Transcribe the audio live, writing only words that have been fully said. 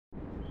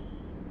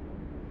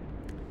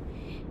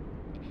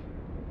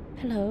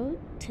Hello,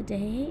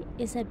 today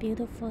is a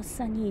beautiful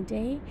sunny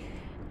day.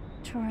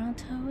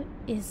 Toronto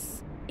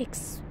is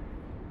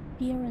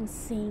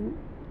experiencing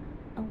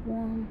a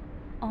warm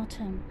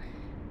autumn.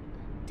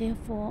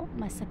 Therefore,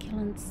 my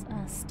succulents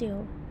are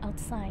still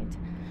outside.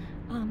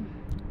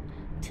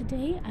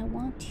 Today, I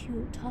want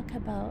to talk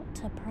about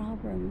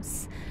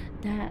problems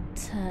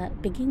that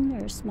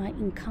beginners might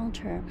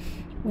encounter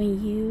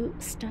when you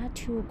start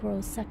to grow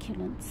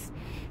succulents.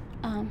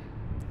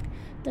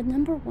 The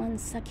number one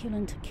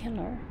succulent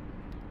killer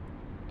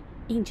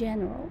in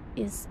general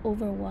is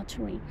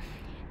overwatering,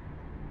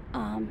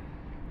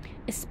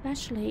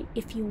 especially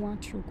if you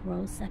want to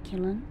grow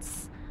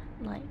succulents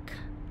like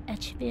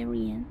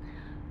echeveria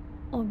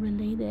or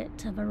related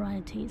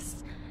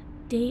varieties.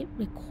 They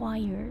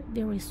require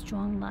very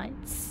strong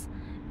lights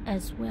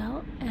as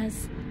well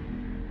as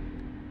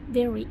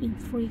very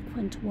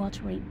infrequent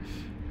watering.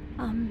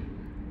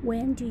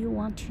 When do you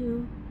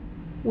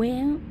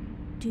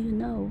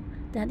know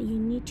that you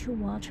need to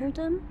water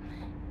them?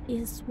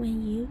 Is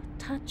when you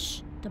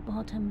touch the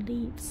bottom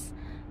leaves.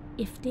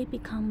 If they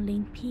become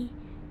lumpy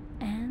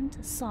and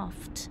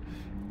soft,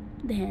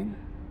 then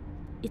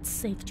it's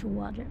safe to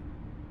water.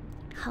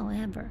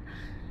 However,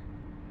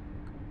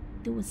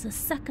 there was a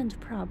second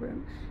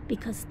problem,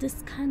 because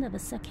this kind of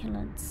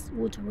succulents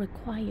would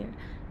require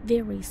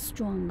very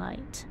strong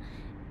light.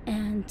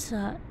 And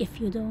if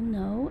you don't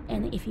know,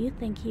 and if you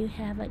think you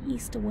have an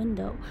east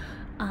window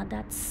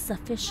that's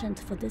sufficient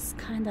for this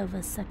kind of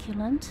a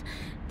succulent,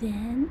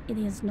 then it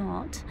is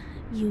not.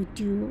 You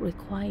do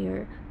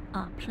require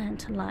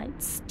plant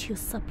lights to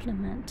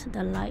supplement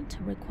the light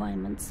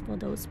requirements for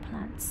those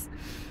plants.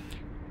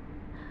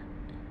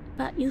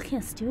 But you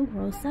can still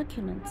grow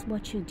succulents.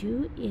 What you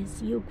do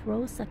is you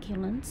grow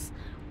succulents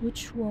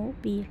which will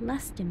be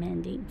less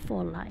demanding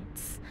for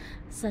lights,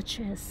 such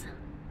as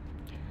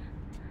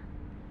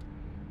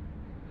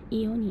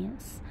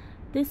aeoniums.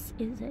 This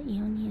is an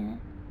aeonium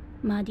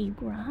Mardi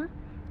Gras.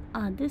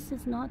 This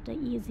is not the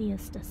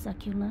easiest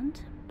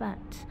succulent,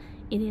 but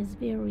it is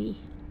very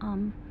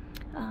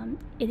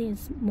it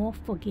is more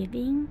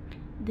forgiving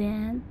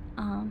than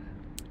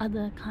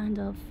other kind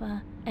of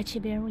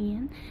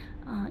echeveria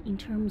in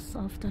terms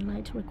of the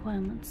light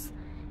requirements.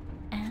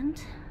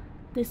 And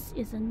this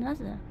is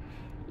another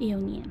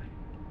aeonium,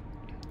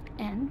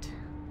 and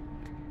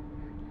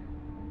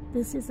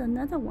this is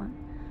another one.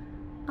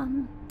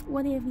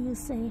 What if you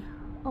say,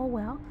 oh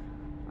well,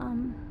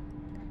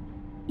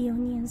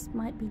 aeoniums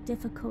might be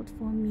difficult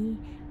for me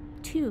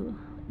too?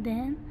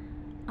 Then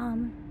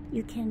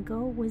you can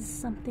go with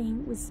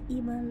something with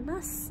even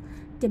less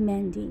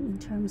demanding in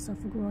terms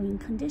of growing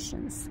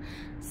conditions,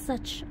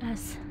 such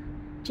as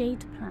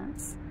jade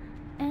plants.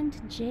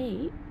 And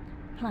jade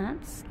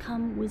plants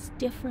come with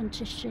different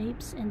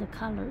shapes and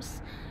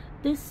colors.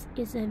 This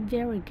is a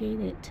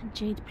variegated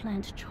jade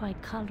plant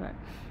tricolor,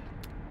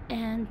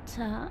 and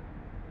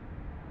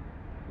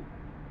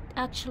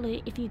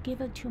actually, if you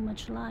give it too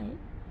much light,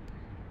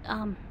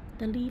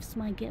 the leaves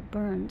might get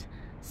burned,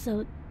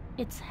 so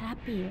it's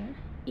happier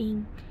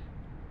in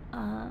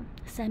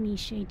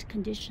semi-shade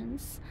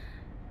conditions.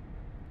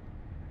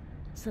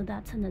 So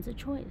that's another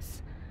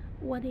choice.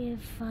 What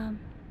if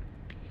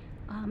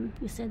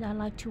you said I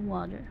like to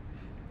water?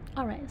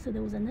 Alright, so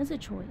there was another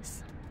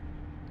choice.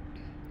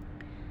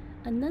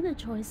 Another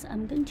choice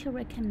I'm going to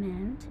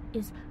recommend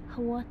is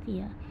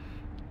haworthia.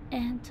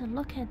 And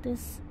look at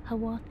this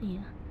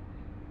haworthia.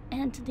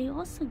 And they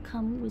also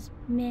come with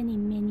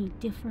many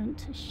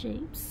different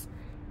shapes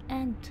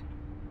and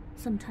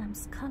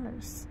sometimes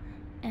colors.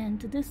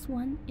 And this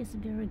one is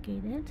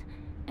variegated,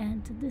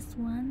 and this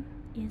one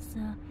is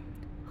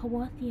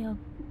haworthia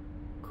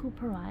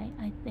cooperi,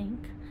 I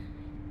think.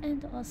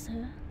 And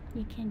also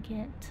you can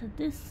get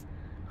this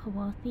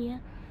haworthia,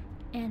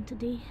 and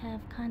they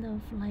have kind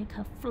of like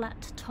a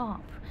flat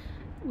top,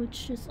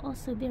 which is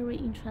also very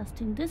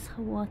interesting. This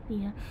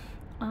haworthia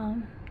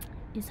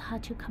is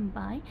hard to come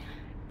by,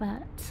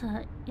 but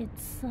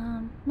it's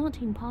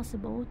not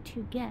impossible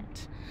to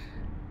get.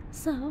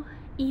 So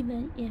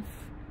even if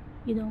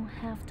you don't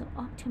have the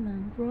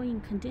optimum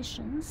growing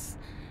conditions,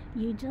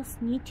 you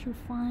just need to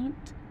find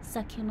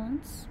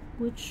succulents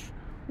which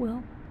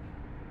will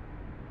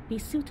be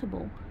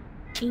suitable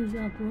in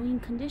your growing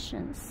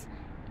conditions.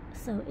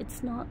 So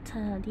it's not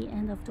the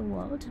end of the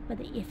world. But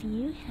if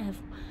you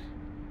have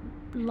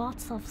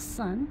lots of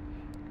sun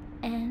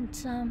and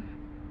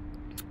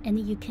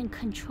you can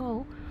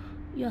control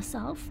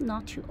yourself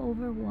not to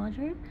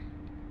overwater,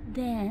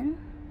 then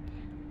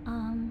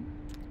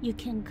you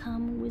can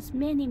come with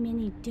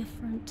many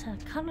different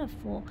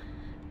colorful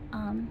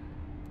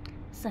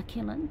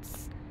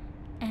succulents,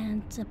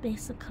 and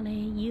basically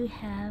you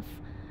have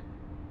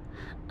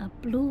a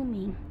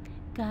blooming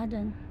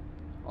garden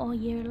all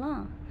year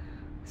long.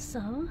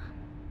 So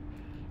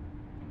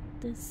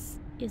this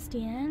is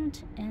the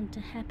end, and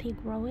happy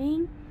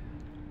growing,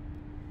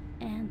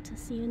 and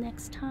see you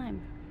next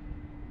time.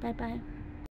 Bye bye.